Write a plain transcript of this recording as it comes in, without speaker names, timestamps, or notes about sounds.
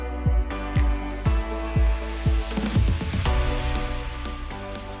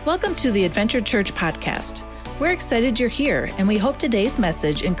Welcome to the Adventure Church podcast. We're excited you're here, and we hope today's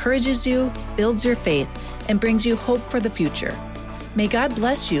message encourages you, builds your faith, and brings you hope for the future. May God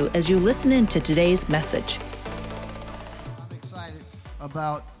bless you as you listen in to today's message. I'm excited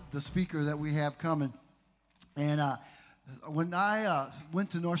about the speaker that we have coming. And when I went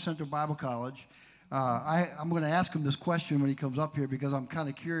to North Central Bible College, I'm going to ask him this question when he comes up here because I'm kind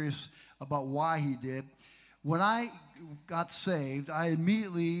of curious about why he did. When I got saved, I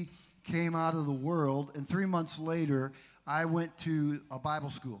immediately came out of the world, and 3 months later, I went to a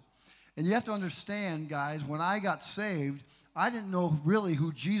Bible school. And you have to understand, guys, when I got saved, I didn't know really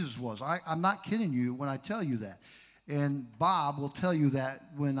who Jesus was. I'm not kidding you when I tell you that. And Bob will tell you that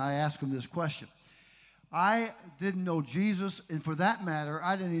when I ask him this question. I didn't know Jesus, and for that matter,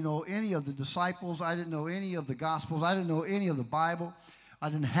 I didn't even know any of the disciples. I didn't know any of the Gospels. I didn't know any of the Bible.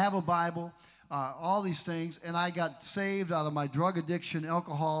 I didn't have a Bible. All these things, and I got saved out of my drug addiction,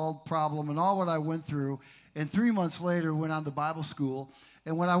 alcohol problem, and all what I went through, and 3 months later went on to Bible school,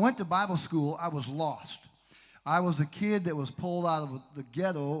 and when I went to Bible school, I was lost. I was a kid that was pulled out of the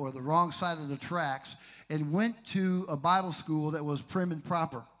ghetto or the wrong side of the tracks and went to a Bible school that was prim and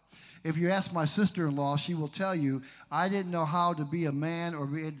proper. If you ask my sister-in-law, she will tell you, I didn't know how to be a man or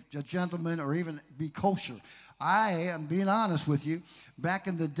be a gentleman or even be kosher. I am being honest with you. Back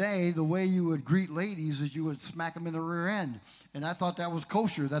in the day, the way you would greet ladies is you would smack them in the rear end. And I thought that was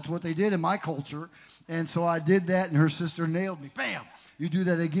kosher. That's what they did in my culture. And so I did that, and her sister nailed me. Bam! You do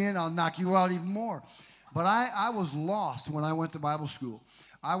that again, I'll knock you out even more. But I was lost when I went to Bible school.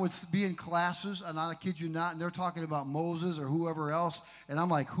 I would be in classes, and I kid you not, and they're talking about Moses or whoever else. And I'm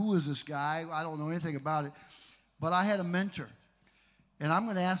like, who is this guy? I don't know anything about it. But I had a mentor. And I'm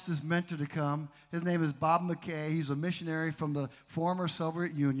going to ask this mentor to come. His name is Bob McKay. He's a missionary from the former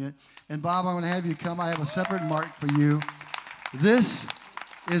Soviet Union. And Bob, I'm going to have you come. I have a separate mark for you. This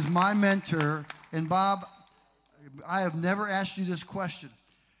is my mentor. And Bob, I have never asked you this question.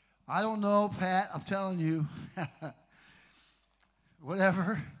 I don't know, Pat. I'm telling you.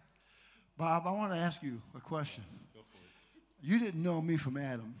 Whatever. Bob, I want to ask you a question. Go for it. You didn't know me from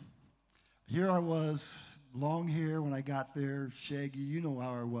Adam. Here I was. Long hair when I got there, shaggy. You know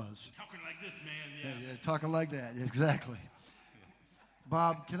how I was. Talking like this, man. Yeah, talking like that. Exactly.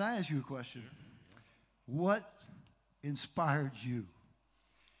 Bob, can I ask you a question? What inspired you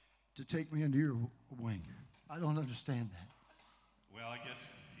to take me under your wing? I don't understand that. Well, I guess,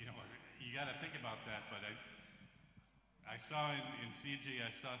 you got to think about that. But I saw in CJ,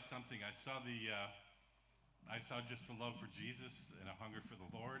 I saw something. I saw just a love for Jesus and a hunger for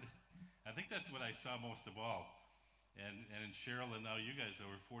the Lord. I think that's what I saw most of all. And in Cheryl and now you guys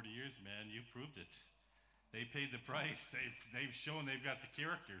over 40 years, man, you've proved it. They paid the price. They've shown they've got the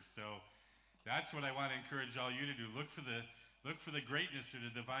character. So that's what I want to encourage all you to do. Look for the greatness or the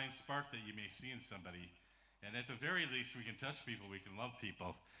divine spark that you may see in somebody. And at the very least, we can touch people. We can love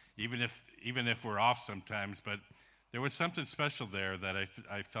people, even if we're off sometimes. But there was something special there that I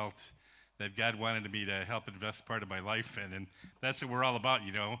felt that God wanted me to help invest part of my life in. And that's what we're all about,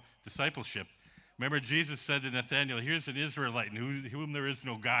 discipleship. Remember, Jesus said to Nathanael, here's an Israelite in whom there is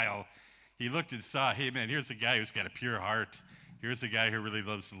no guile. He looked and saw, hey, man, here's a guy who's got a pure heart. Here's a guy who really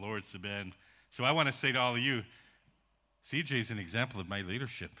loves the Lord. So I want to say to all of you, CJ's an example of my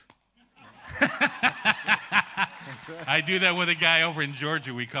leadership. I do that with a guy over in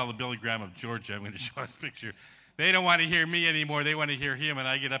Georgia. We call the Billy Graham of Georgia. I'm going to show us a picture. They don't want to hear me anymore. They want to hear him, and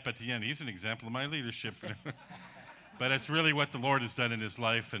I get up at the end. He's an example of my leadership. But it's really what the Lord has done in his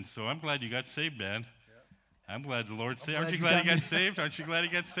life, and so I'm glad you got saved, man. I'm glad the Lord saved. Aren't you glad he got saved? Aren't you glad he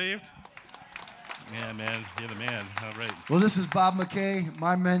got saved? Yeah, man. You're the man. All right. Well, this is Bob McKay,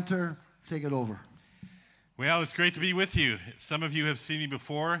 my mentor. Take it over. Well, it's great to be with you. Some of you have seen me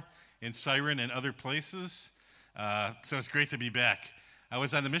before in Siren and other places, so it's great to be back. I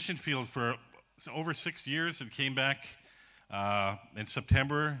was on the mission field for over 6 years and came back in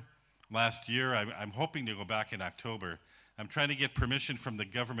September last year. I'm hoping to go back in October. I'm trying to get permission from the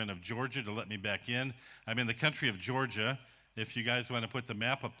government of Georgia to let me back in. I'm in the country of Georgia. If you guys want to put the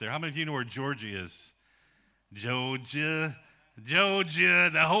map up there. How many of you know where Georgia is? Georgia,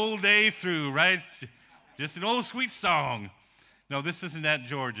 the whole day through, right? Just an old sweet song. No, this isn't that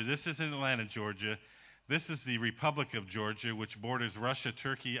Georgia. This isn't Atlanta, Georgia. This is the Republic of Georgia, which borders Russia,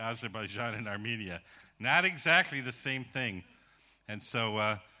 Turkey, Azerbaijan, and Armenia. Not exactly the same thing. And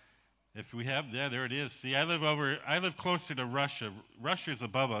so if we have, there it is. See, I live closer to Russia. Russia is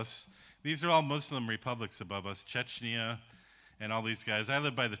above us. These are all Muslim republics above us, Chechnya and all these guys. I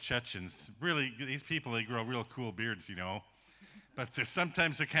live by the Chechens. Really, these people, they grow real cool beards, But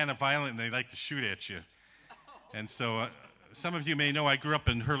sometimes they're kind of violent and they like to shoot at you. And so some of you may know I grew up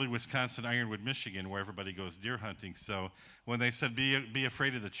in Hurley, Wisconsin, Ironwood, Michigan, where everybody goes deer hunting. So when they said, be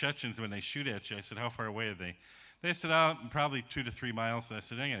afraid of the Chechens when they shoot at you, I said, how far away are they? They said, probably 2 to 3 miles. And I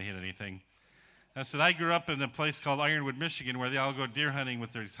said, I ain't going to hit anything. I said, I grew up in a place called Ironwood, Michigan, where they all go deer hunting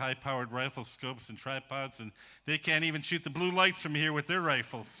with these high-powered rifle scopes and tripods, and they can't even shoot the blue lights from here with their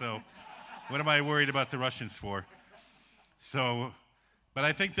rifles. So what am I worried about the Russians for? So, but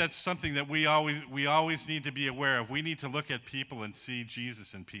I think that's something that we always need to be aware of. We need to look at people and see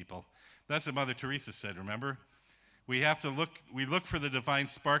Jesus in people. That's what Mother Teresa said, remember? We have to look for the divine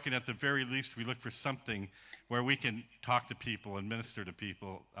spark, and at the very least, we look for something where we can talk to people and minister to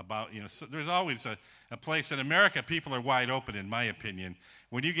people about, so there's always a place. In America, people are wide open, in my opinion.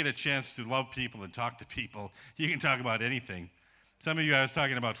 When you get a chance to love people and talk to people, you can talk about anything. Some of you, I was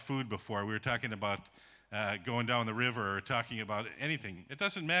talking about food before. We were talking about going down the river or talking about anything. It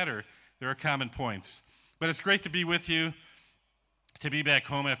doesn't matter. There are common points. But it's great to be with you, to be back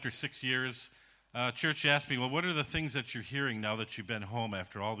home after 6 years. Church asked me, well, what are the things that you're hearing now that you've been home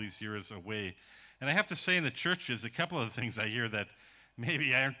after all these years away? And I have to say in the churches, a couple of the things I hear that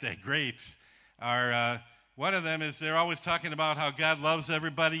maybe aren't that great are, one of them is they're always talking about how God loves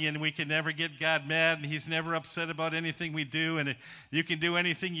everybody and we can never get God mad and he's never upset about anything we do and you can do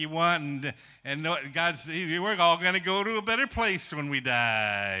anything you want and we're all going to go to a better place when we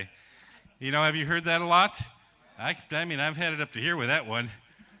die. Have you heard that a lot? I mean, I've had it up to here with that one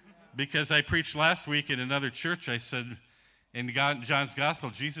because I preached last week in another church. I said, in John's Gospel,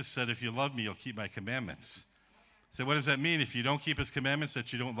 Jesus said, if you love me, you'll keep my commandments. So what does that mean? If you don't keep his commandments,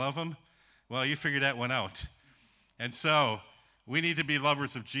 that you don't love him? Well, you figure that one out. And so we need to be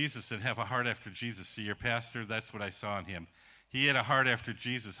lovers of Jesus and have a heart after Jesus. See, your pastor, that's what I saw in him. He had a heart after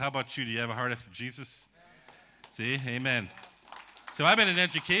Jesus. How about you? Do you have a heart after Jesus? See? Amen. So I've been in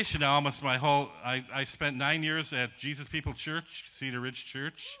education now almost my whole, I spent 9 years at Jesus People Church, Cedar Ridge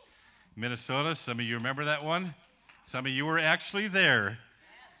Church, Minnesota. Some of you remember that one? Some of you were actually there.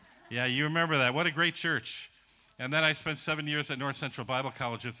 Yeah, you remember that. What a great church. And then I spent 7 years at North Central Bible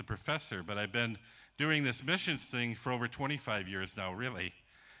College as a professor, but I've been doing this missions thing for over 25 years now, really.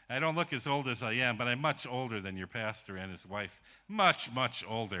 I don't look as old as I am, but I'm much older than your pastor and his wife. Much, much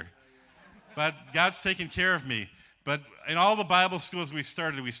older. But God's taken care of me. But in all the Bible schools we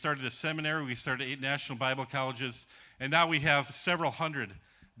started a seminary, we started 8 national Bible colleges, and now we have several hundred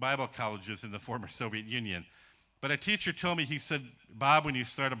Bible colleges in the former Soviet Union. But a teacher told me, he said, Bob, when you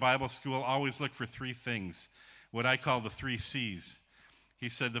start a Bible school, always look for 3 things, what I call the 3 C's. He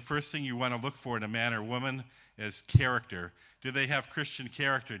said the first thing you want to look for in a man or woman is character. Do they have Christian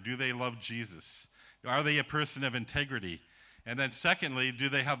character? Do they love Jesus? Are they a person of integrity? And then secondly, do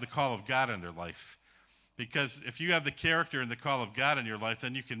they have the call of God in their life? Because if you have the character and the call of God in your life,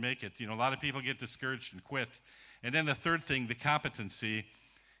 then you can make it. A lot of people get discouraged and quit. And then the third thing, the competency.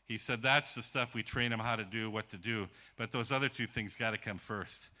 He said that's the stuff we train them how to do, what to do. But those other 2 things got to come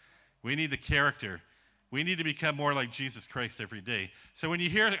first. We need the character. We need to become more like Jesus Christ every day. So when you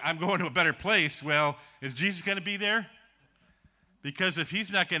hear, I'm going to a better place, well, is Jesus going to be there? Because if he's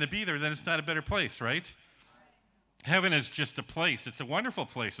not going to be there, then it's not a better place, right? Heaven is just a place. It's a wonderful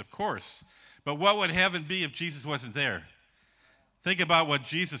place, of course. But what would heaven be if Jesus wasn't there? Think about what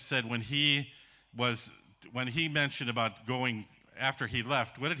Jesus said when he mentioned about going after he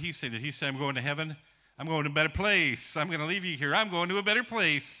left. What did he say? Did he say, I'm going to heaven? I'm going to a better place. I'm going to leave you here. I'm going to a better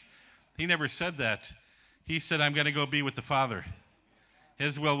place. He never said that. He said, I'm going to go be with the Father.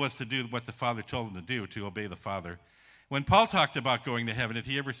 His will was to do what the Father told him to do, to obey the Father. When Paul talked about going to heaven, did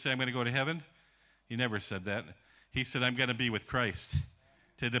he ever say, I'm going to go to heaven? He never said that. He said, I'm going to be with Christ.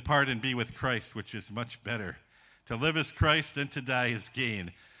 To depart and be with Christ, which is much better. To live as Christ and to die as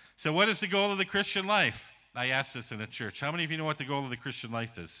gain. So what is the goal of the Christian life? I asked this in a church. How many of you know what the goal of the Christian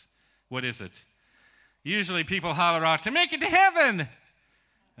life is? What is it? Usually people holler out, to make it to heaven.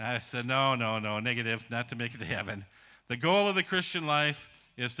 I said, no, negative, not to make it to heaven. The goal of the Christian life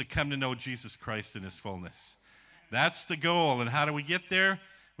is to come to know Jesus Christ in his fullness. That's the goal. And how do we get there?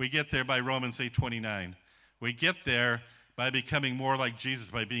 We get there by Romans 8:29. We get there by becoming more like Jesus,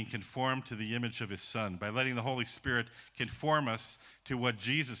 by being conformed to the image of his Son, by letting the Holy Spirit conform us to what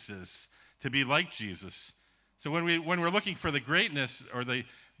Jesus is, to be like Jesus. So when we're looking for the greatness, or when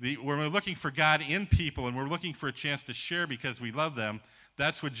we're looking for God in people, and we're looking for a chance to share because we love them,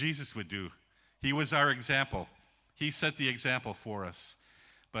 that's what Jesus would do. He was our example. He set the example for us.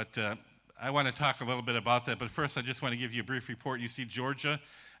 But I want to talk a little bit about that. But first, I just want to give you a brief report. You see Georgia.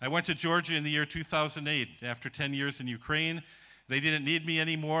 I went to Georgia in the year 2008. After 10 years in Ukraine, they didn't need me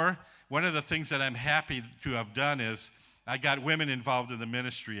anymore. One of the things that I'm happy to have done is I got women involved in the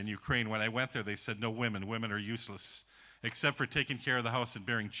ministry in Ukraine. When I went there, they said, no women. Women are useless. except for taking care of the house and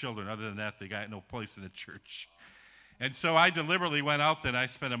bearing children. Other than that, they got no place in the church. And so I deliberately went out then. I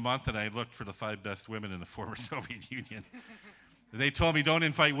spent a month and I looked for the 5 best women in the former Soviet Union. They told me, don't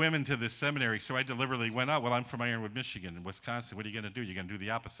invite women to this seminary, so I deliberately went out. Well, I'm from Ironwood, Michigan, in Wisconsin. What are you going to do? You're going to do the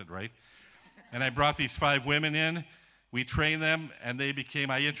opposite, right? And I brought these 5 women in. We trained them, and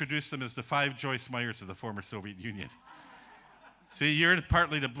I introduced them as the 5 Joyce Meyers of the former Soviet Union. See, you're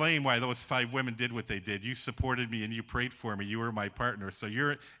partly to blame why those 5 women did what they did. You supported me and you prayed for me. You were my partner, so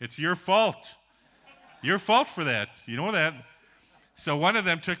it's your fault. Your fault for that. You know that. So one of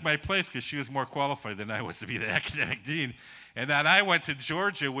them took my place because she was more qualified than I was to be the academic dean. And then I went to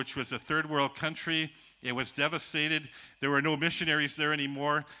Georgia, which was a third world country. It was devastated. There were no missionaries there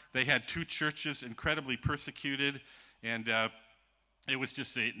anymore. They had 2 churches, incredibly persecuted. And it was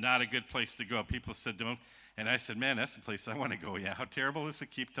just not a good place to go. People said, don't. And I said, man, that's the place I want to go. Yeah, how terrible is it?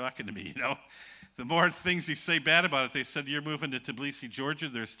 Keep talking to me, you know. The more things you say bad about it, they said, you're moving to Tbilisi, Georgia.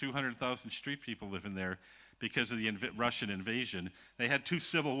 There's 200,000 street people living there because of the Russian invasion. They had 2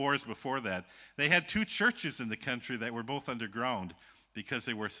 civil wars before that. They had 2 churches in the country that were both underground because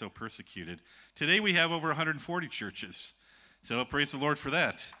they were so persecuted. Today we have over 140 churches. So praise the Lord for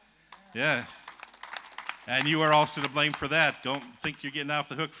that. Yeah. And you are also to blame for that. Don't think you're getting off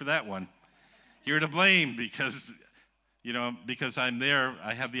the hook for that one. You're to blame because I'm there.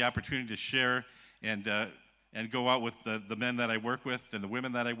 I have the opportunity to share and go out with the men that I work with and the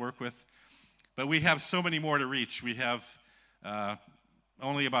women that I work with. But we have so many more to reach. We have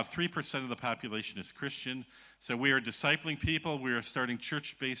only about 3% of the population is Christian. So we are discipling people. We are starting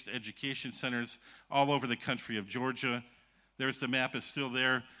church-based education centers all over the country of Georgia. There's the map is still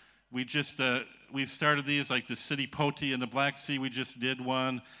there. We've started these like the city Poti in the Black Sea. We just did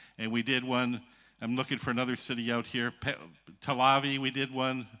one, and we did one. I'm looking for another city out here. Tel Aviv, we did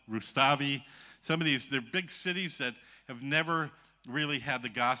one. Rustavi. Some of these, they're big cities that have never really had the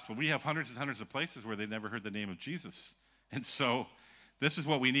gospel. We have hundreds and hundreds of places where they never heard the name of Jesus. And so this is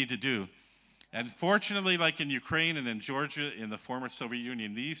what we need to do. And fortunately, like in Ukraine and in Georgia, in the former Soviet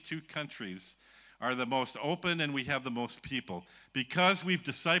Union, these 2 countries are the most open and we have the most people. Because we've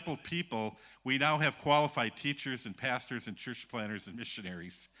discipled people, we now have qualified teachers and pastors and church planners and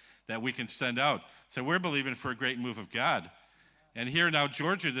missionaries that we can send out. So we're believing for a great move of God. And here now,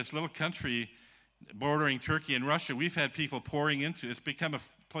 Georgia, this little country bordering Turkey and Russia, we've had people pouring into it. It's become a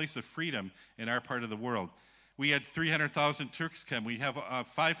place of freedom in our part of the world. We had 300,000 Turks come. We have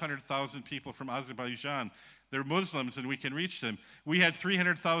 500,000 people from Azerbaijan. They're Muslims, and we can reach them. We had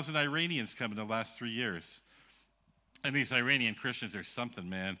 300,000 Iranians come in the last 3 years. And these Iranian Christians are something,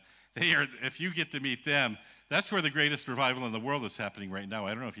 man. If you get to meet them, that's where the greatest revival in the world is happening right now.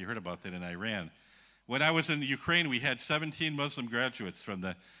 I don't know if you heard about that in Iran. When I was in Ukraine, we had 17 Muslim graduates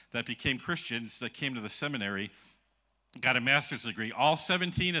that became Christians that came to the seminary, got a master's degree. All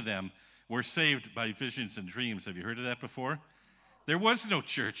 17 of them were saved by visions and dreams. Have you heard of that before? There was no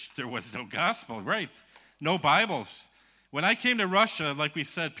church. There was no gospel, right? No Bibles. When I came to Russia, like we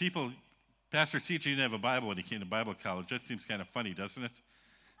said, Pastor CJ didn't have a Bible when he came to Bible college. That seems kind of funny, doesn't it?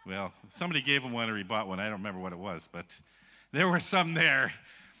 Well, somebody gave him one or he bought one. I don't remember what it was, but there were some there.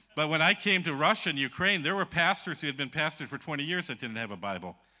 But when I came to Russia and Ukraine, there were pastors who had been pastored for 20 years that didn't have a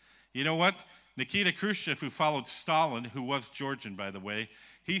Bible. You know what? Nikita Khrushchev, who followed Stalin, who was Georgian, by the way,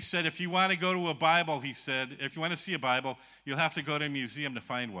 he said, if you want to go to a Bible, he said, if you want to see a Bible, you'll have to go to a museum to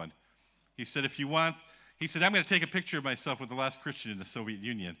find one. He said, I'm going to take a picture of myself with the last Christian in the Soviet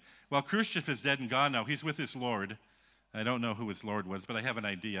Union. Well, Khrushchev is dead and gone now. He's with his Lord. I don't know who his Lord was, but I have an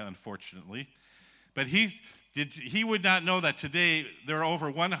idea, unfortunately. But he would not know that today there are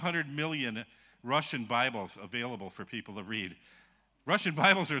over 100 million Russian Bibles available for people to read. Russian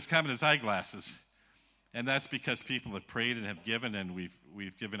Bibles are as common as eyeglasses. And that's because people have prayed and have given, and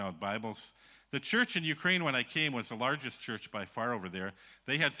we've given out Bibles. The church in Ukraine, when I came, was the largest church by far over there.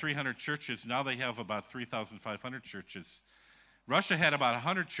 They had 300 churches. Now they have about 3,500 churches. Russia had about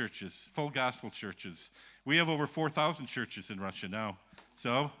 100 churches, full gospel churches. We have over 4,000 churches in Russia now.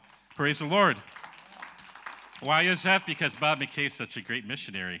 So, praise the Lord. Why is that? Because Bob McKay is such a great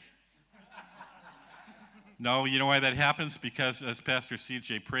missionary. No, you know why that happens? Because, as Pastor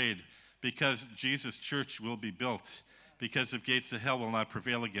CJ prayed, because Jesus' church will be built, because the gates of hell will not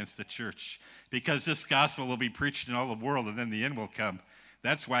prevail against the church, because this gospel will be preached in all the world, and then the end will come.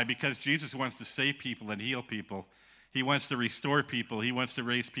 That's why, because Jesus wants to save people and heal people. He wants to restore people. He wants to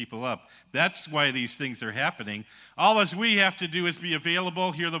raise people up. That's why these things are happening. All as we have to do is be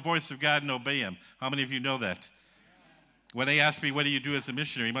available, hear the voice of God, and obey him. How many of you know that? When they asked me, what do you do as a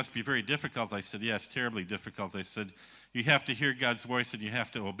missionary? It must be very difficult. I said, yes, terribly difficult. I said, you have to hear God's voice and you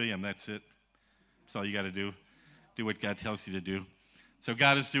have to obey him. That's it. That's all you got to do. do what God tells you to do. So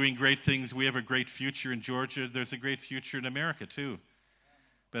God is doing great things. We have a great future in Georgia. There's a great future in America, too.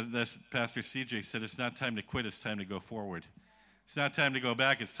 But as Pastor CJ said, it's not time to quit. It's time to go forward. It's not time to go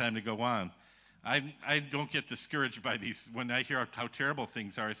back. It's time to go on. I don't get discouraged by these. When I hear how terrible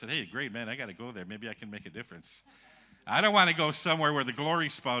things are, I said, hey, great, man, I got to go there. Maybe I can make a difference. I don't want to go somewhere where the glory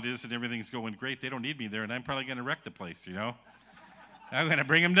spout is and everything's going great. They don't need me there, and I'm probably going to wreck the place, you know. I'm going to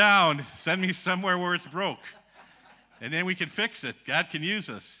bring them down. Send me somewhere where it's broke. And then we can fix it. God can use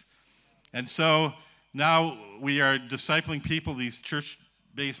us. And so now we are discipling people, these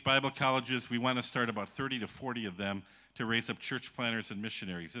church-based Bible colleges. We want to start about 30 to 40 of them to raise up church planners and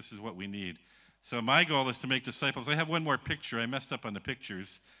missionaries. This is what we need. So my goal is to make disciples. I have one more picture. I messed up on the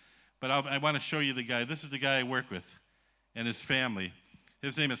pictures. But I want to show you the guy. This is the guy I work with and his family.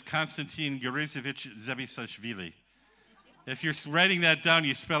 His name is Konstantin Gerizevich Zabisashvili. If you're writing that down,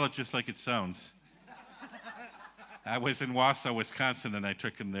 you spell it just like it sounds. I was in Wausau, Wisconsin, and I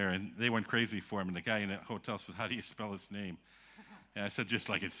took him there, and they went crazy for him. And the guy in the hotel said, how do you spell his name? And I said, just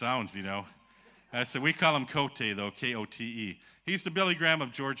like it sounds, you know. I said, we call him Kote, though, K-O-T-E. He's the Billy Graham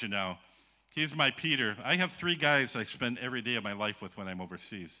of Georgia now. He's my Peter. I have 3 guys I spend every day of my life with when I'm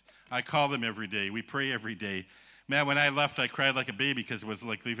overseas. I call them every day. We pray every day. Man, when I left, I cried like a baby because it was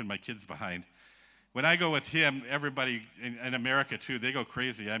like leaving my kids behind. When I go with him, everybody in America, too, they go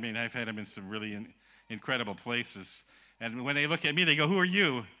crazy. I mean, I've had him in some really incredible places. And when they look at me, they go, who are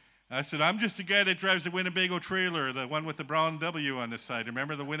you? I said, I'm just a guy that drives a Winnebago trailer, the one with the brown W on the side.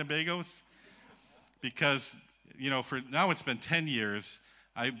 Remember the Winnebagos? Because, you know, for now it's been 10 years.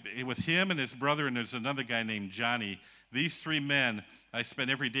 With him and his brother, and there's another guy named Johnny, these 3 men I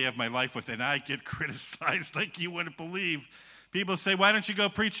spend every day of my life with, and I get criticized like you wouldn't believe. People say, why don't you go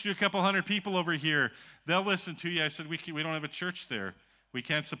preach to a couple hundred people over here? They'll listen to you. I said, we don't have a church there. We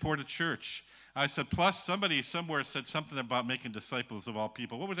can't support a church. I said, plus somebody somewhere said something about making disciples of all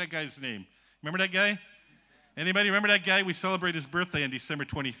people. What was that guy's name? Remember that guy? Anybody remember that guy? We celebrate his birthday on December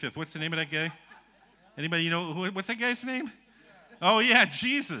 25th. What's the name of that guy? Anybody know? What's that guy's name? Oh, yeah,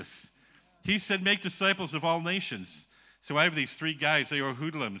 Jesus. He said, make disciples of all nations. So I have these 3 guys. They were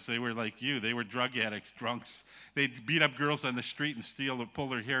hoodlums. They were like you. They were drug addicts, drunks. They'd beat up girls on the street and pull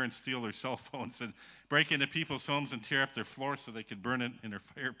their hair and steal their cell phones and break into people's homes and tear up their floor so they could burn it in their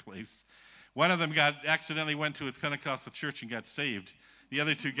fireplace. One of them accidentally went to a Pentecostal church and got saved. The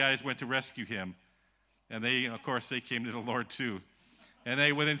other 2 guys went to rescue him. And they, of course, they came to the Lord too.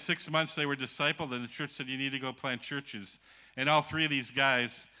 And within 6 months, they were discipled, and the church said, you need to go plant churches. And all 3 of these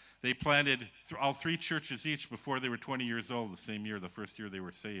guys, they planted all 3 churches each before they were 20 years old, the same year, the first year they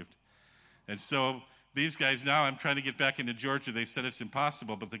were saved. And so these guys now, I'm trying to get back into Georgia. They said it's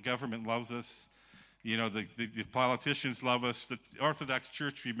impossible, but the government loves us. You know, the politicians love us. The Orthodox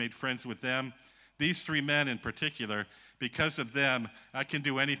Church, we've made friends with them. These 3 men in particular, because of them, I can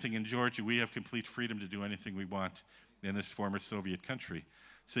do anything in Georgia. We have complete freedom to do anything we want in this former Soviet country.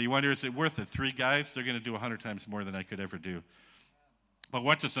 So you wonder, is it worth it? 3 guys, they're going to do 100 times more than I could ever do. But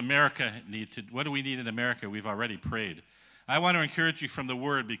what does America need what do we need in America? We've already prayed. I want to encourage you from the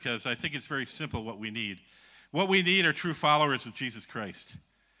Word because I think it's very simple what we need. What we need are true followers of Jesus Christ.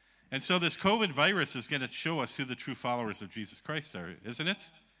 And so this COVID virus is going to show us who the true followers of Jesus Christ are, isn't it?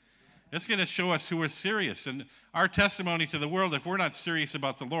 It's going to show us who are serious. And our testimony to the world, if we're not serious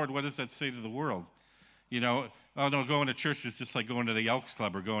about the Lord, what does that say to the world? You know, oh no, going to church is just like going to the Elks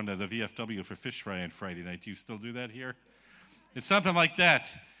Club or going to the VFW for fish fry on Friday night. Do you still do that here? It's something like that.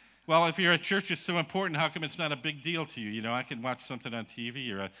 Well, if you're at church, it's so important, how come it's not a big deal to you? You know, I can watch something on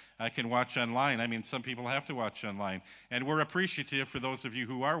TV or I can watch online. I mean, some people have to watch online. And we're appreciative for those of you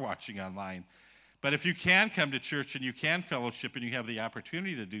who are watching online. But if you can come to church and you can fellowship and you have the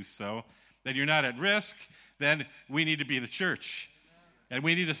opportunity to do so, then you're not at risk, then we need to be the church. And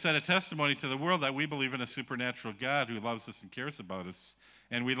we need to set a testimony to the world that we believe in a supernatural God who loves us and cares about us.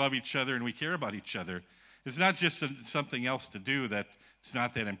 And we love each other and we care about each other. It's not just something else to do that's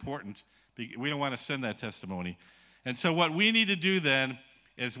not that important. We don't want to send that testimony. And so what we need to do then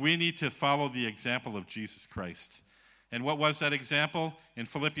is we need to follow the example of Jesus Christ. And what was that example? In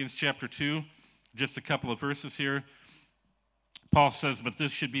Philippians chapter 2, just a couple of verses here, Paul says, but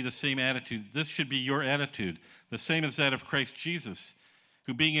this should be the same attitude. This should be your attitude, the same as that of Christ Jesus,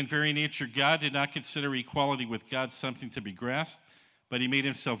 who being in very nature God did not consider equality with God something to be grasped, but he made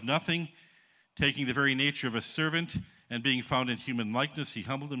himself nothing, taking the very nature of a servant, and being found in human likeness, he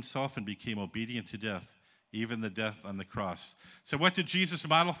humbled himself and became obedient to death, even the death on the cross. So what did Jesus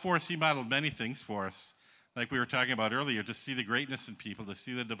model for us? He modeled many things for us. like we were talking about earlier, to see the greatness in people, to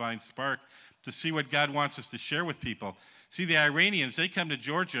see the divine spark, to see what God wants us to share with people. See, the Iranians, they come to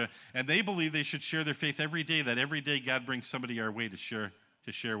Georgia, and they believe they should share their faith every day, that every day God brings somebody our way to share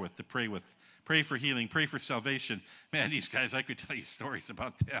with, to pray with. Pray for healing, pray for salvation. Man, these guys, I could tell you stories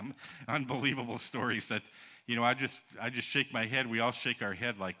about them, unbelievable stories that, I just shake my head. We all shake our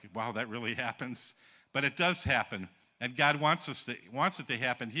head like, wow, that really happens. But it does happen, and God wants it to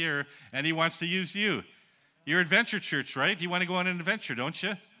happen here, and he wants to use you. You're Adventure Church, right? You want to go on an adventure, don't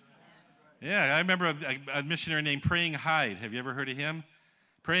you? Yeah, I remember a missionary named Praying Hyde. Have you ever heard of him?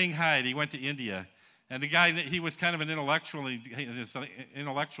 Praying Hyde, he went to India. And the guy, he was kind of an intellectual. His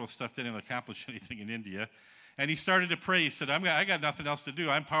intellectual stuff didn't accomplish anything in India. And he started to pray. He said, I got nothing else to do.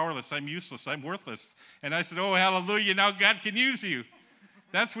 I'm powerless. I'm useless. I'm worthless. And I said, oh, hallelujah, now God can use you.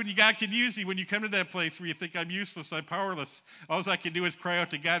 That's when God can use you, when you come to that place where you think I'm useless, I'm powerless. All I can do is cry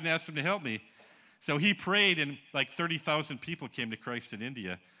out to God and ask him to help me. So he prayed, and like 30,000 people came to Christ in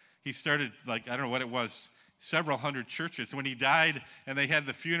India. He started, I don't know what it was, several hundred churches. When he died and they had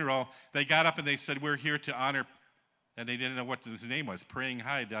the funeral, they got up and they said, we're here to honor, and they didn't know what his name was, Praying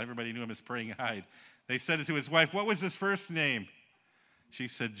Hyde. Everybody knew him as Praying Hyde. They said to his wife, what was his first name? She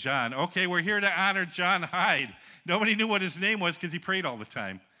said, John. Okay, we're here to honor John Hyde. Nobody knew what his name was because he prayed all the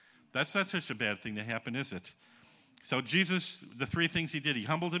time. That's not such a bad thing to happen, is it? So Jesus, the three things he did, he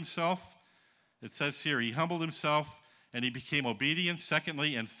humbled himself. It says here, he humbled himself and he became obedient.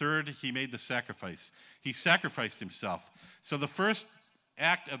 Secondly, and third, he made the sacrifice. He sacrificed himself. So the first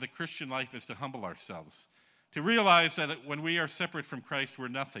act of the Christian life is to humble ourselves, to realize that when we are separate from Christ, we're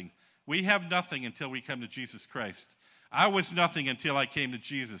nothing. We have nothing until we come to Jesus Christ. I was nothing until I came to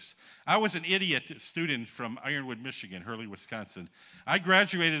Jesus. I was an idiot student from Ironwood, Michigan, Hurley, Wisconsin. I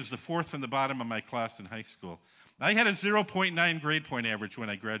graduated as the fourth from the bottom of my class in high school. I had a 0.9 grade point average when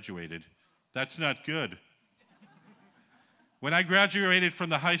I graduated. That's not good. When I graduated from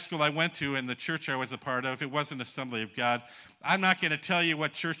the high school I went to and the church I was a part of, it wasn't Assembly of God. I'm not going to tell you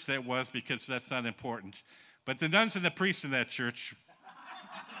what church that was because that's not important. But the nuns and the priests in that church,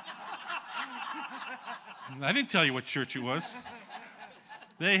 I didn't tell you what church it was.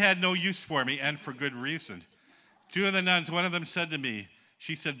 They had no use for me, and for good reason. Two of the nuns, one of them said to me,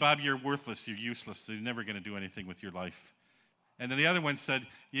 she said, Bob, you're worthless, you're useless, you're never going to do anything with your life. And then the other one said,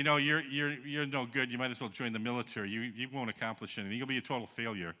 you're no good, you might as well join the military, you won't accomplish anything, you'll be a total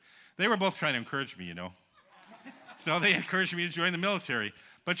failure. They were both trying to encourage me, So they encouraged me to join the military.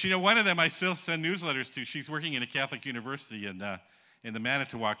 But one of them I still send newsletters to. She's working in a Catholic university in the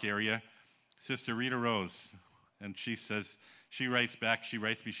Manitowoc area, Sister Rita Rose. And she says, she writes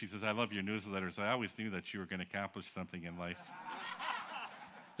me, she says, I love your newsletters. I always knew that you were going to accomplish something in life.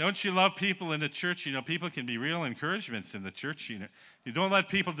 Don't you love people in the church? People can be real encouragements in the church. You don't let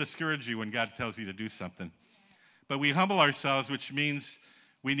people discourage you when God tells you to do something. But we humble ourselves, which means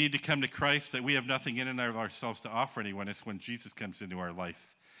we need to come to Christ, that we have nothing in and of ourselves to offer anyone. It's when Jesus comes into our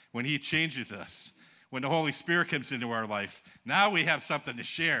life, when he changes us, when the Holy Spirit comes into our life. Now we have something to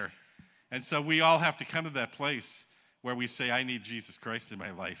share. And so we all have to come to that place where we say, I need Jesus Christ in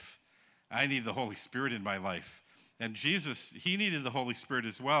my life. I need the Holy Spirit in my life. And Jesus, he needed the Holy Spirit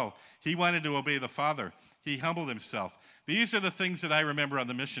as well. He wanted to obey the Father. He humbled himself. These are the things that I remember on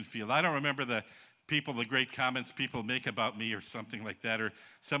the mission field. I don't remember the great comments people make about me or something like that, or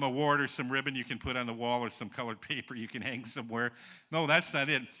some award or some ribbon you can put on the wall or some colored paper you can hang somewhere. No, that's not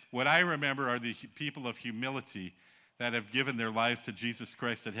it. What I remember are the people of humility that have given their lives to Jesus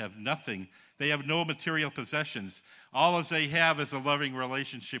Christ, that have nothing. They have no material possessions. All as they have is a loving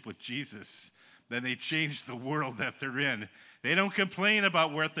relationship with Jesus. Then they change the world that they're in. They don't complain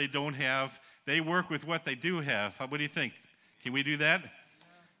about what they don't have. They work with what they do have. What do you think? Can we do that?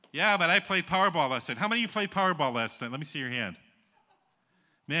 Yeah, but I played Powerball last night. How many of you played Powerball last night? Let me see your hand.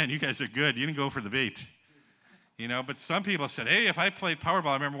 Man, you guys are good. You didn't go for the bait. But some people said, hey, if I played Powerball,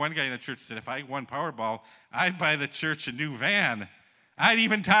 I remember one guy in the church said, if I won Powerball, I'd buy the church a new van. I'd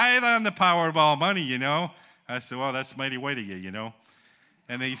even tithe on the Powerball money, I said, well, that's mighty white of you,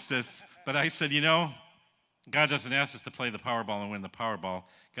 And he says, but I said, God doesn't ask us to play the Powerball and win the Powerball.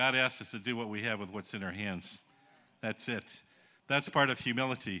 God asks us to do what we have with what's in our hands. That's it. That's part of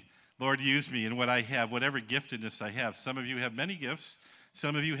humility. Lord, use me in what I have, whatever giftedness I have. Some of you have many gifts.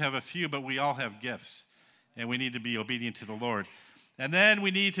 Some of you have a few, but we all have gifts. And we need to be obedient to the Lord. And then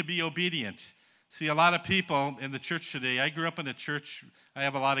we need to be obedient. See, a lot of people in the church today, I grew up in a church. I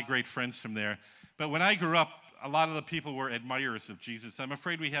have a lot of great friends from there. But when I grew up, a lot of the people were admirers of Jesus. I'm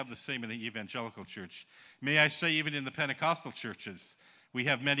afraid we have the same in the evangelical church. May I say, even in the Pentecostal churches, we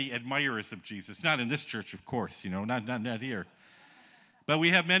have many admirers of Jesus. Not in this church, of course, not here. But we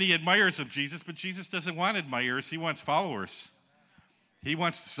have many admirers of Jesus, but Jesus doesn't want admirers. He wants followers. He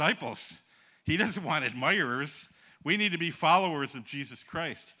wants disciples. He doesn't want admirers. We need to be followers of Jesus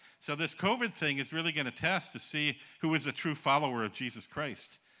Christ. So this COVID thing is really going to test to see who is a true follower of Jesus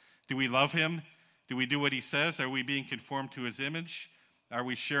Christ. Do we love him? Do we do what he says? Are we being conformed to his image? Are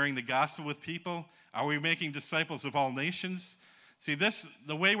we sharing the gospel with people? Are we making disciples of all nations? See,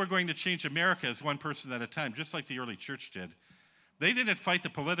 the way we're going to change America is one person at a time, just like the early church did. They didn't fight the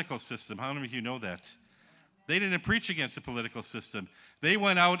political system. How many of you know that? They didn't preach against the political system. They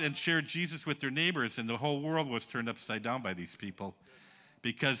went out and shared Jesus with their neighbors, and the whole world was turned upside down by these people.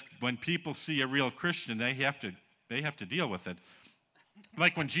 Because when people see a real Christian, they have to deal with it.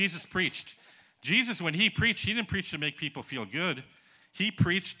 Like when Jesus preached. Jesus, when he preached, he didn't preach to make people feel good. He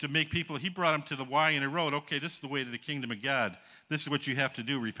preached to make people, he brought them to the winding road. Okay, this is the way to the kingdom of God. This is what you have to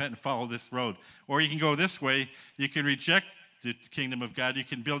do, repent and follow this road. Or you can go this way. You can reject the kingdom of God. You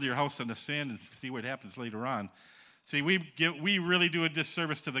can build your house on the sand and see what happens later on. See, we really do a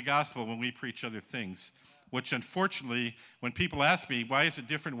disservice to the gospel when we preach other things, which unfortunately, when people ask me, why is it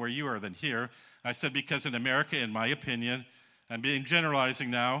different where you are than here? I said, because in America, in my opinion, I'm generalizing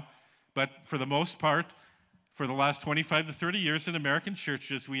now, but for the most part, for the last 25 to 30 years in American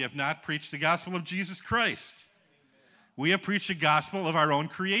churches, we have not preached the gospel of Jesus Christ. We have preached the gospel of our own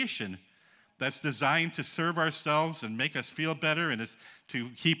creation that's designed to serve ourselves and make us feel better and is to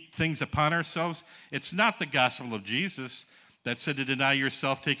heap things upon ourselves. It's not the gospel of Jesus that said to deny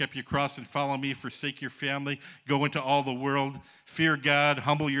yourself, take up your cross and follow me, forsake your family, go into all the world, fear God,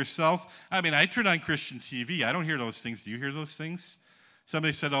 humble yourself. I mean, I turn on Christian TV. I don't hear those things. Do you hear those things?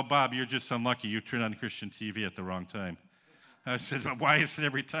 Somebody said, oh, Bob, you're just unlucky. You turn on Christian TV at the wrong time. I said, well, why is it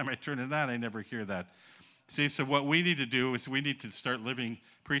every time I turn it on, I never hear that? See, so what we need to do is we need to start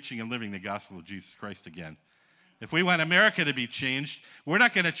preaching and living the gospel of Jesus Christ again. If we want America to be changed, we're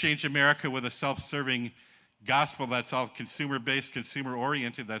not going to change America with a self-serving gospel that's all consumer-based,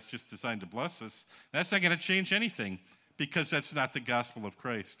 consumer-oriented, that's just designed to bless us. That's not going to change anything because that's not the gospel of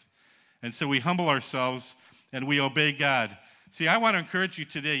Christ. And so we humble ourselves and we obey God. See, I want to encourage you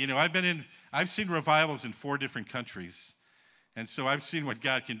today. You know, I've seen revivals in 4 different countries. And so I've seen what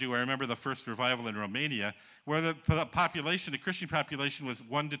God can do. I remember the first revival in Romania, where the population, the Christian population, was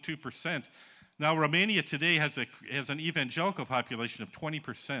 1% to 2%. Now, Romania today has an evangelical population of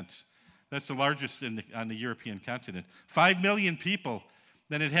 20%. That's the largest on the European continent. 5 million people.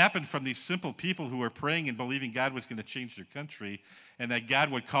 Then it happened from these simple people who were praying and believing God was going to change their country and that God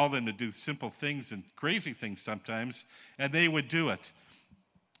would call them to do simple things and crazy things sometimes, and they would do it.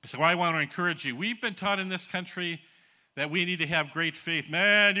 So I want to encourage you. We've been taught in this country that we need to have great faith.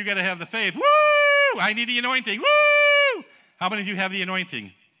 Man, you got to have the faith. Woo! I need the anointing. Woo! How many of you have the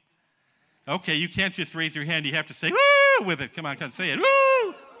anointing? Okay, you can't just raise your hand. You have to say, woo, with it. Come on, say it.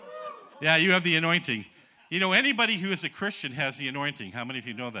 Woo! Yeah, you have the anointing. You know, anybody who is a Christian has the anointing. How many of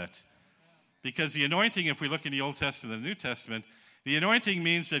you know that? Because the anointing, if we look in the Old Testament and the New Testament, the anointing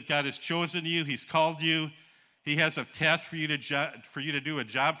means that God has chosen you. He's called you. He has a task for you to do, a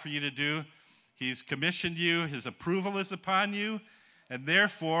job for you to do. He's commissioned you. His approval is upon you. And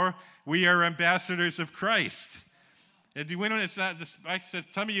therefore, we are ambassadors of Christ. And you know, it's not just, I said,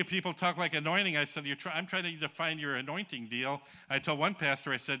 some of you people talk like anointing. I said, I'm trying to define your anointing deal. I told one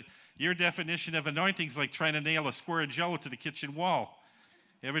pastor, I said, your definition of anointing is like trying to nail a square of Jell-O to the kitchen wall.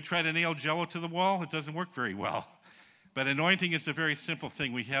 You ever try to nail Jell-O to the wall? It doesn't work very well. But anointing is a very simple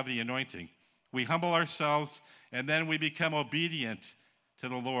thing. We have the anointing. We humble ourselves, and then we become obedient to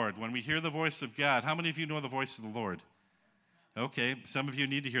the Lord. When we hear the voice of God, how many of you know the voice of the Lord? Okay, some of you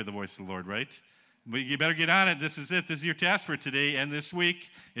need to hear the voice of the Lord, right? But you better get on it. This is it. This is your task for today and this week.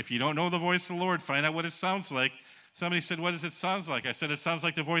 If you don't know the voice of the Lord, find out what it sounds like. Somebody said, what does it sound like? I said, it sounds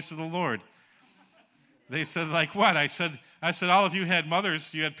like the voice of the Lord. They said, like what? I said, all of you had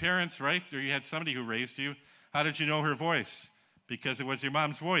mothers, you had parents, right? Or you had somebody who raised you. How did you know her voice? Because it was your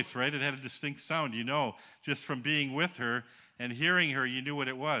mom's voice, right? It had a distinct sound, you know, just from being with her and hearing her, you knew what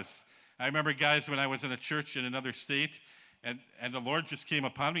it was. I remember, guys, when I was in a church in another state, and the Lord just came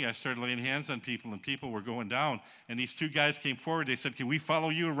upon me. I started laying hands on people, and people were going down. And these 2 guys came forward. They said, can we follow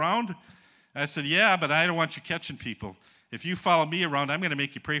you around? I said, yeah, but I don't want you catching people. If you follow me around, I'm going to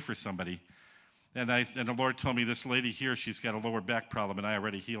make you pray for somebody. And the Lord told me, this lady here, she's got a lower back problem, and I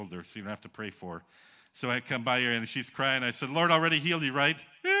already healed her, so you don't have to pray for her. So I come by her, and she's crying. I said, Lord already healed you, right?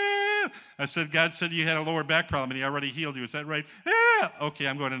 Yeah. I said, God said you had a lower back problem, and he already healed you. Is that right? Yeah. Okay,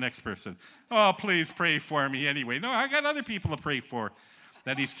 I'm going to the next person. Oh, please pray for me anyway. No, I got other people to pray for.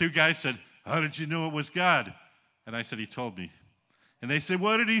 Then these 2 guys said, how did you know it was God? And I said, he told me. And they said,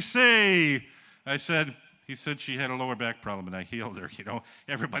 what did he say? I said, He said she had a lower back problem, and I healed her.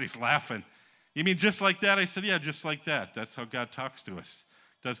 Everybody's laughing. You mean just like that? I said, yeah, just like that. That's how God talks to us.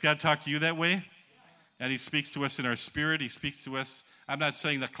 Does God talk to you that way? And he speaks to us in our spirit. He speaks to us. I'm not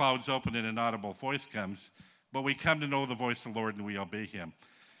saying the clouds open and an audible voice comes, but we come to know the voice of the Lord and we obey him.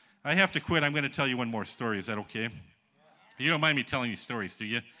 I have to quit. I'm going to tell you one more story. Is that okay? You don't mind me telling you stories, do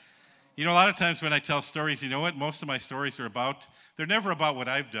you? A lot of times when I tell stories, you know what? Most of my stories are about, they're never about what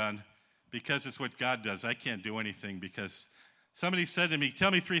I've done, because it's what God does. I can't do anything, because somebody said to me,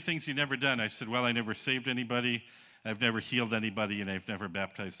 tell me 3 things you've never done. I said, well, I never saved anybody, I've never healed anybody, and I've never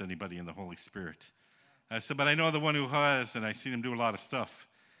baptized anybody in the Holy Spirit. I said, but I know the one who has, and I've seen him do a lot of stuff.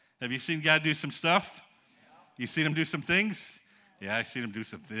 Have you seen God do some stuff? You seen him do some things? Yeah, I've seen him do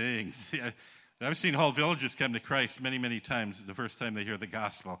some things. I've seen whole villages come to Christ many, many times the first time they hear the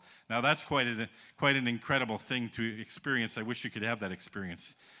gospel. Now, that's quite an incredible thing to experience. I wish you could have that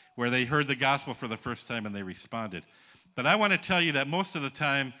experience, where they heard the gospel for the first time and they responded. But I want to tell you that most of the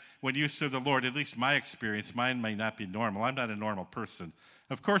time when you serve the Lord, at least my experience, mine may not be normal. I'm not a normal person.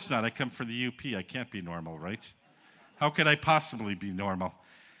 Of course not. I come from the UP. I can't be normal, right? How could I possibly be normal?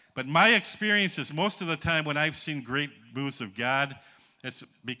 But my experience is most of the time when I've seen great moves of God, it's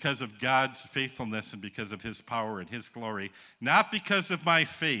because of God's faithfulness and because of his power and his glory, not because of my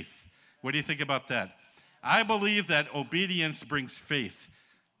faith. What do you think about that? I believe that obedience brings faith,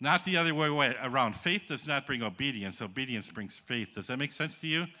 not the other way around. Faith does not bring obedience. Obedience brings faith. Does that make sense to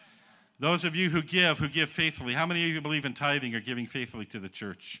you? Those of you who give faithfully, how many of you believe in tithing or giving faithfully to the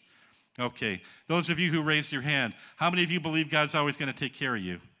church? Okay. Those of you who raised your hand, how many of you believe God's always going to take care of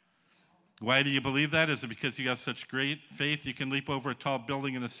you? Why do you believe that? Is it because you have such great faith? You can leap over a tall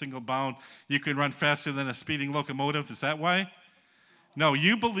building in a single bound. You can run faster than a speeding locomotive. Is that why? No,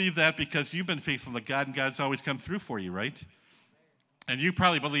 you believe that because you've been faithful to God and God's always come through for you, right? And you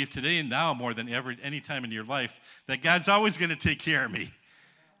probably believe today and now more than ever, any time in your life, that God's always going to take care of me.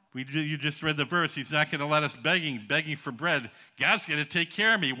 You just read the verse. He's not going to let us begging for bread. God's going to take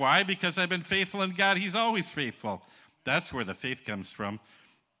care of me. Why? Because I've been faithful in God. He's always faithful. That's where the faith comes from.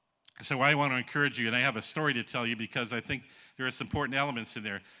 So I want to encourage you, and I have a story to tell you because I think there are some important elements in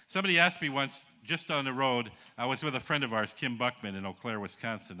there. Somebody asked me once, just on the road, I was with a friend of ours, Kim Buckman, in Eau Claire,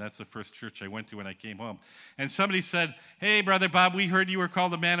 Wisconsin. That's the first church I went to when I came home. And somebody said, hey, Brother Bob, we heard you were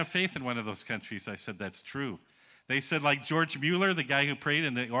called a man of faith in one of those countries. I said, that's true. They said, like George Mueller, the guy who prayed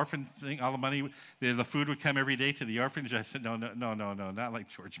in the orphan thing, all the money, the food would come every day to the orphanage. I said, no, not like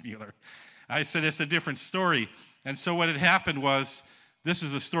George Mueller. I said, it's a different story. And so what had happened was, this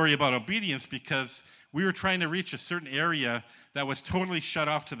is a story about obedience because we were trying to reach a certain area that was totally shut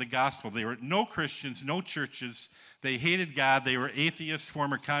off to the gospel. There were no Christians, no churches. They hated God. They were atheists,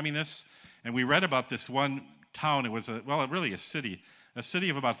 former communists. And we read about this one town. It was really a city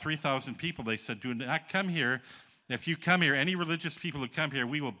of about 3,000 people. They said, do not come here. If you come here, any religious people who come here,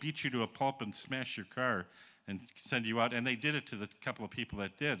 we will beat you to a pulp and smash your car and send you out. And they did it to the couple of people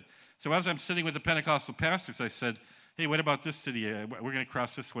that did. So as I'm sitting with the Pentecostal pastors, I said, hey, what about this city? We're going to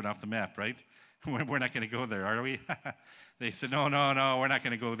cross this one off the map, right? We're not going to go there, are we? They said, no, we're not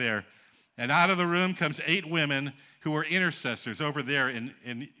going to go there. And out of the room comes 8 women who were intercessors. Over there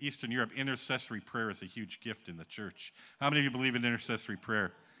in Eastern Europe, intercessory prayer is a huge gift in the church. How many of you believe in intercessory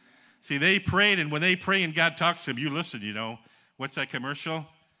prayer? See, they prayed, and when they pray and God talks to them, you listen, What's that commercial?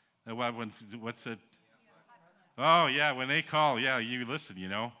 What's it? Oh, yeah, when they call, yeah, you listen,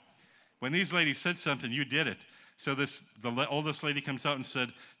 When these ladies said something, you did it. So the oldest lady comes out and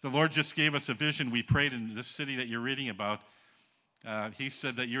said, the Lord just gave us a vision. We prayed in this city that you're reading about. He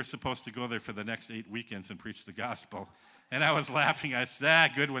said that you're supposed to go there for the next 8 weekends and preach the gospel. And I was laughing. I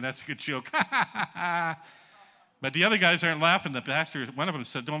said, good one. That's a good joke. But the other guys aren't laughing. The pastor, one of them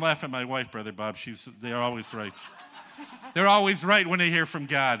said, don't laugh at my wife, Brother Bob. They're always right. They're always right when they hear from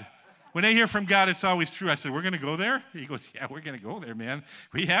God. When they hear from God, it's always true. I said, we're going to go there? He goes, yeah, we're going to go there, man.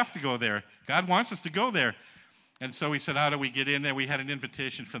 We have to go there. God wants us to go there. And so he said, how do we get in there? We had an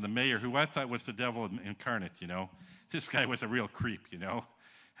invitation from the mayor, who I thought was the devil incarnate, This guy was a real creep,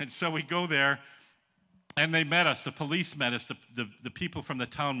 And so we go there, and they met us. The police met us. The people from the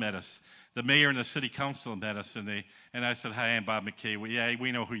town met us. The mayor and the city council met us. And I said, hi, I'm Bob McKay.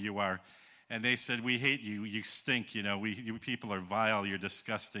 We know who you are. And they said, we hate you. You stink, You people are vile. You're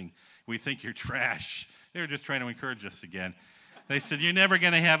disgusting. We think you're trash. They were just trying to encourage us again. They said, you're never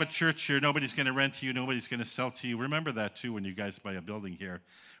going to have a church here. Nobody's going to rent to you. Nobody's going to sell to you. Remember that, too, when you guys buy a building here.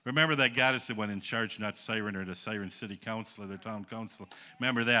 Remember that God is the one in charge, not Siren or the Siren City Council or the Town Council.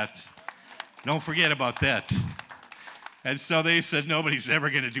 Remember that. Don't forget about that. And so they said, nobody's ever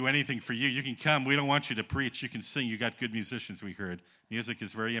going to do anything for you. You can come. We don't want you to preach. You can sing. You got good musicians, we heard. Music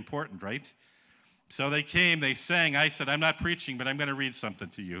is very important, right? So they came, they sang. I said, I'm not preaching, but I'm going to read something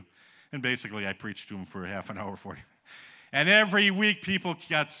to you. And basically, I preached to them for half an hour, 40. And every week, people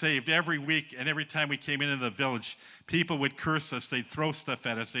got saved. Every week, and every time we came into the village, people would curse us. They'd throw stuff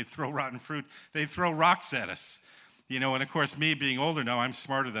at us. They'd throw rotten fruit. They'd throw rocks at us. You know, and of course, me being older now, I'm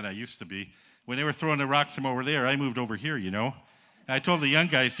smarter than I used to be. When they were throwing the rocks from over there, I moved over here, you know. And I told the young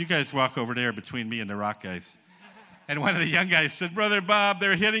guys, you guys walk over there between me and the rock guys. And one of the young guys said, Brother Bob,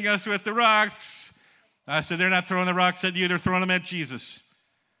 they're hitting us with the rocks. I said, they're not throwing the rocks at you, they're throwing them at Jesus.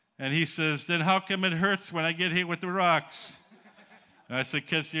 And he says, then how come it hurts when I get hit with the rocks? And I said,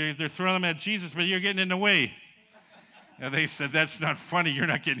 because they're throwing them at Jesus, but you're getting in the way. And they said, that's not funny, you're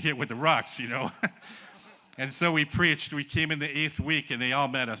not getting hit with the rocks, you know. And so we preached. We came in the 8th week, and they all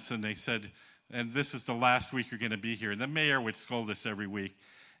met us, and they said, and this is the last week you're going to be here. And the mayor would scold us every week.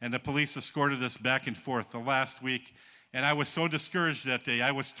 And the police escorted us back and forth the last week. And I was so discouraged that day.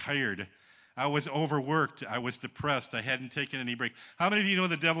 I was tired. I was overworked. I was depressed. I hadn't taken any break. How many of you know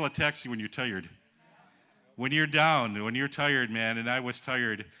the devil attacks you when you're tired? When you're down, when you're tired, man, and I was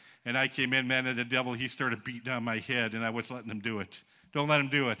tired. And I came in, man, and the devil, he started beating on my head, and I was letting him do it. Don't let him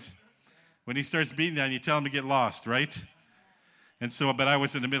do it. When he starts beating on you, tell him to get lost, right? And so, but I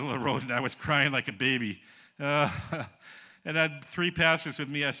was in the middle of the road, and I was crying like a baby. And I had 3 pastors with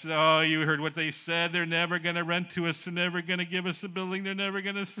me. I said, oh, you heard what they said. They're never going to rent to us. They're never going to give us a building. They're never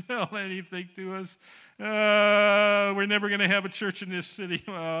going to sell anything to us. We're never going to have a church in this city.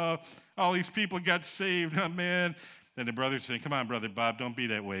 All these people got saved. Oh, man. Then the brothers said, come on, Brother Bob, don't be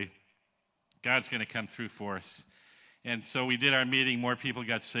that way. God's going to come through for us. And so we did our meeting. More people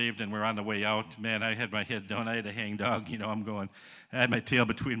got saved, and we're on the way out. Man, I had my head down. I had a hang dog. You know, I had my tail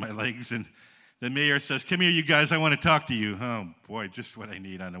between my legs, and the mayor says, come here, you guys, I want to talk to you. Oh, boy, just what I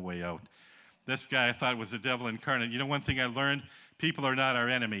need on the way out. This guy I thought was the devil incarnate. You know one thing I learned? People are not our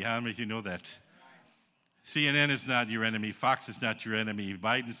enemy. How many of you know that? CNN is not your enemy. Fox is not your enemy.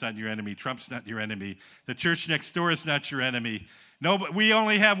 Biden's not your enemy. Trump's not your enemy. The church next door is not your enemy. No, but we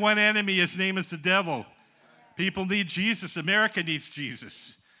only have one enemy. His name is the devil. People need Jesus. America needs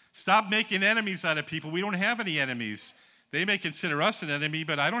Jesus. Stop making enemies out of people. We don't have any enemies. They may consider us an enemy,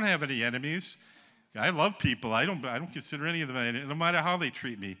 but I don't have any enemies. I love people. I don't consider any of them, no matter how they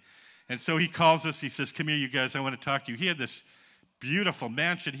treat me. And so he calls us. He says, come here, you guys. I want to talk to you. He had this beautiful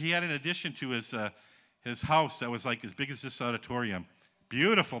mansion. He had an addition to his house that was like as big as this auditorium.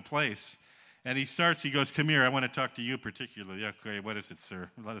 Beautiful place. And he goes, come here. I want to talk to you particularly. Okay, what is it, sir?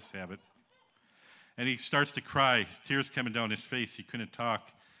 Let us have it. And he starts to cry, tears coming down his face. He couldn't talk.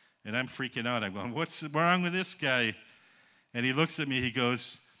 And I'm freaking out. I'm going, what's wrong with this guy? And he looks at me. He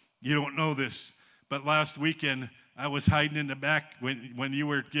goes, you don't know this, but last weekend I was hiding in the back when you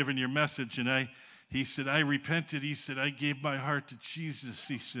were giving your message. And he said, I repented. He said, I gave my heart to Jesus.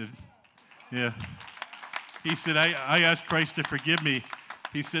 He said, yeah. He said, I asked Christ to forgive me.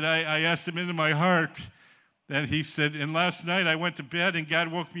 He said, I asked him into my heart. And he said, and last night I went to bed and God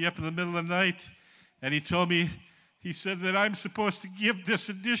woke me up in the middle of the night. And he told me, he said that I'm supposed to give this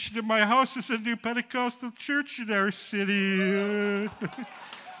addition to my house as a new Pentecostal church in our city.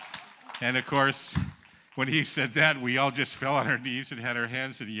 And of course, when he said that, we all just fell on our knees and had our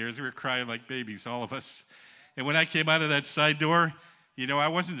hands in the air. We were crying like babies, all of us. And when I came out of that side door, you know, I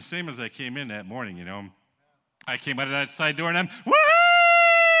wasn't the same as I came in that morning, you know. I came out of that side door and I'm,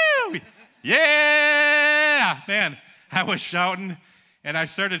 woo! Yeah! Man, I was shouting. And I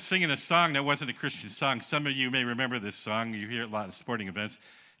started singing a song that wasn't a Christian song. Some of you may remember this song. You hear it a lot at sporting events.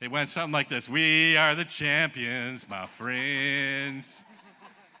 It went something like this. We are the champions, my friends.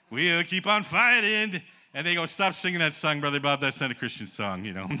 We'll keep on fighting. And they go, stop singing that song, Brother Bob. That's not a Christian song,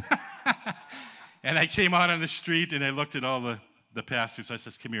 you know. And I came out on the street, and I looked at all the pastors. I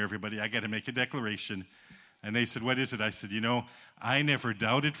said, come here, everybody. I got to make a declaration. And they said, what is it? I said, you know, I never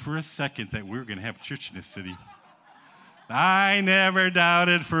doubted for a second that we were going to have church in this city. I never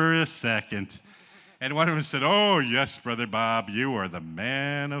doubted for a second. And one of them said, oh, yes, Brother Bob, you are the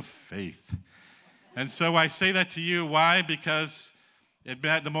man of faith. And so I say that to you. Why? Because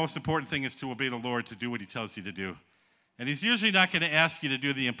the most important thing is to obey the Lord, to do what he tells you to do. And he's usually not going to ask you to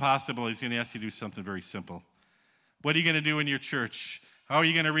do the impossible. He's going to ask you to do something very simple. What are you going to do in your church? How are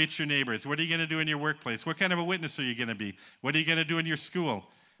you going to reach your neighbors? What are you going to do in your workplace? What kind of a witness are you going to be? What are you going to do in your school?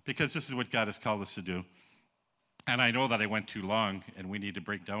 Because this is what God has called us to do. And I know that I went too long, and we need to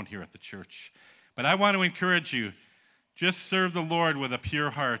break down here at the church. But I want to encourage you, just serve the Lord with a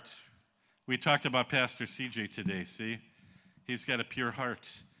pure heart. We talked about Pastor CJ today, see? He's got a pure heart.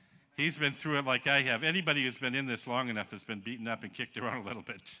 He's been through it like I have. Anybody who's been in this long enough has been beaten up and kicked around a little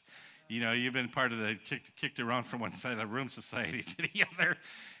bit. You've been part of the kicked around from one side of the room society to the other.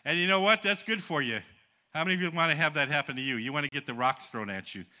 And you know what? That's good for you. How many of you want to have that happen to you? You want to get the rocks thrown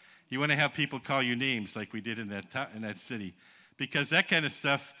at you. You want to have people call you names like we did in that city. Because that kind of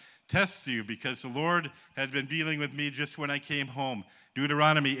stuff tests you, because the Lord had been dealing with me just when I came home.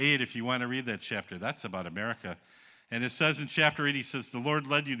 Deuteronomy 8, if you want to read that chapter, that's about America. And it says in chapter 8, he says, the Lord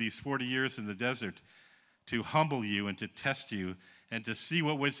led you these 40 years in the desert to humble you and to test you and to see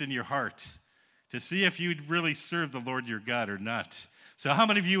what was in your heart, to see if you'd really serve the Lord your God or not. So how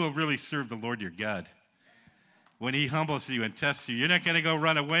many of you will really serve the Lord your God? When he humbles you and tests you, you're not going to go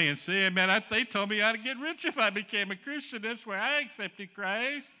run away and say, hey, man, they told me how to get rich if I became a Christian. That's why I accepted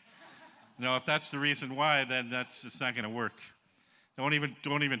Christ. No, if that's the reason why, then it's not going to work. Don't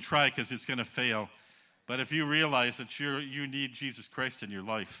even try, because it's going to fail. But if you realize that you need Jesus Christ in your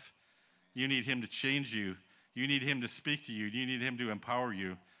life, you need him to change you, you need him to speak to you, you need him to empower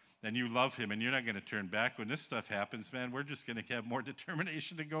you, and you love him, and you're not going to turn back. When this stuff happens, man, we're just going to have more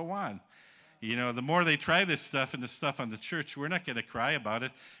determination to go on. The more they try this stuff and the stuff on the church, we're not going to cry about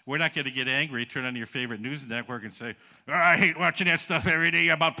it. We're not going to get angry, turn on your favorite news network and say, I hate watching that stuff every day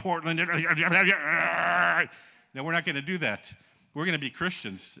about Portland. No, we're not going to do that. We're going to be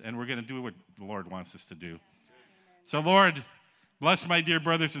Christians, and we're going to do what the Lord wants us to do. So, Lord, bless my dear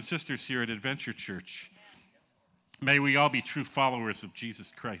brothers and sisters here at Adventure Church. May we all be true followers of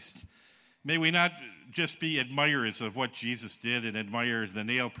Jesus Christ. May we not just be admirers of what Jesus did and admire the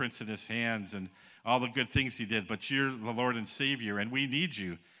nail prints in his hands and all the good things he did, but you're the Lord and Savior, and we need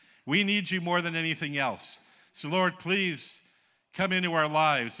you. We need you more than anything else. So, Lord, please come into our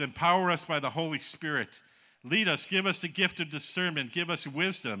lives. Empower us by the Holy Spirit. Lead us. Give us the gift of discernment. Give us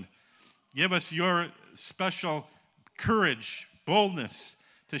wisdom. Give us your special courage, boldness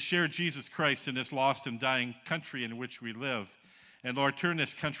to share Jesus Christ in this lost and dying country in which we live. And, Lord, turn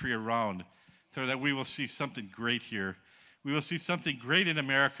this country around so that we will see something great here. We will see something great in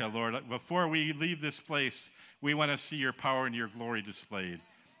America, Lord. Before we leave this place, we want to see your power and your glory displayed.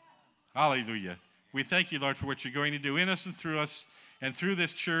 Hallelujah. We thank you, Lord, for what you're going to do in us and through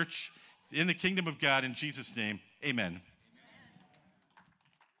this church, in the kingdom of God. In Jesus' name, amen.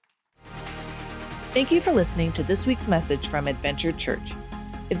 Thank you for listening to this week's message from Adventure Church.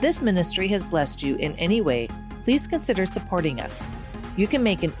 If this ministry has blessed you in any way, please consider supporting us. You can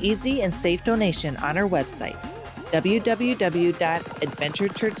make an easy and safe donation on our website,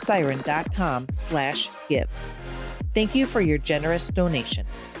 www.adventurechurchsiren.com/give. Thank you for your generous donation.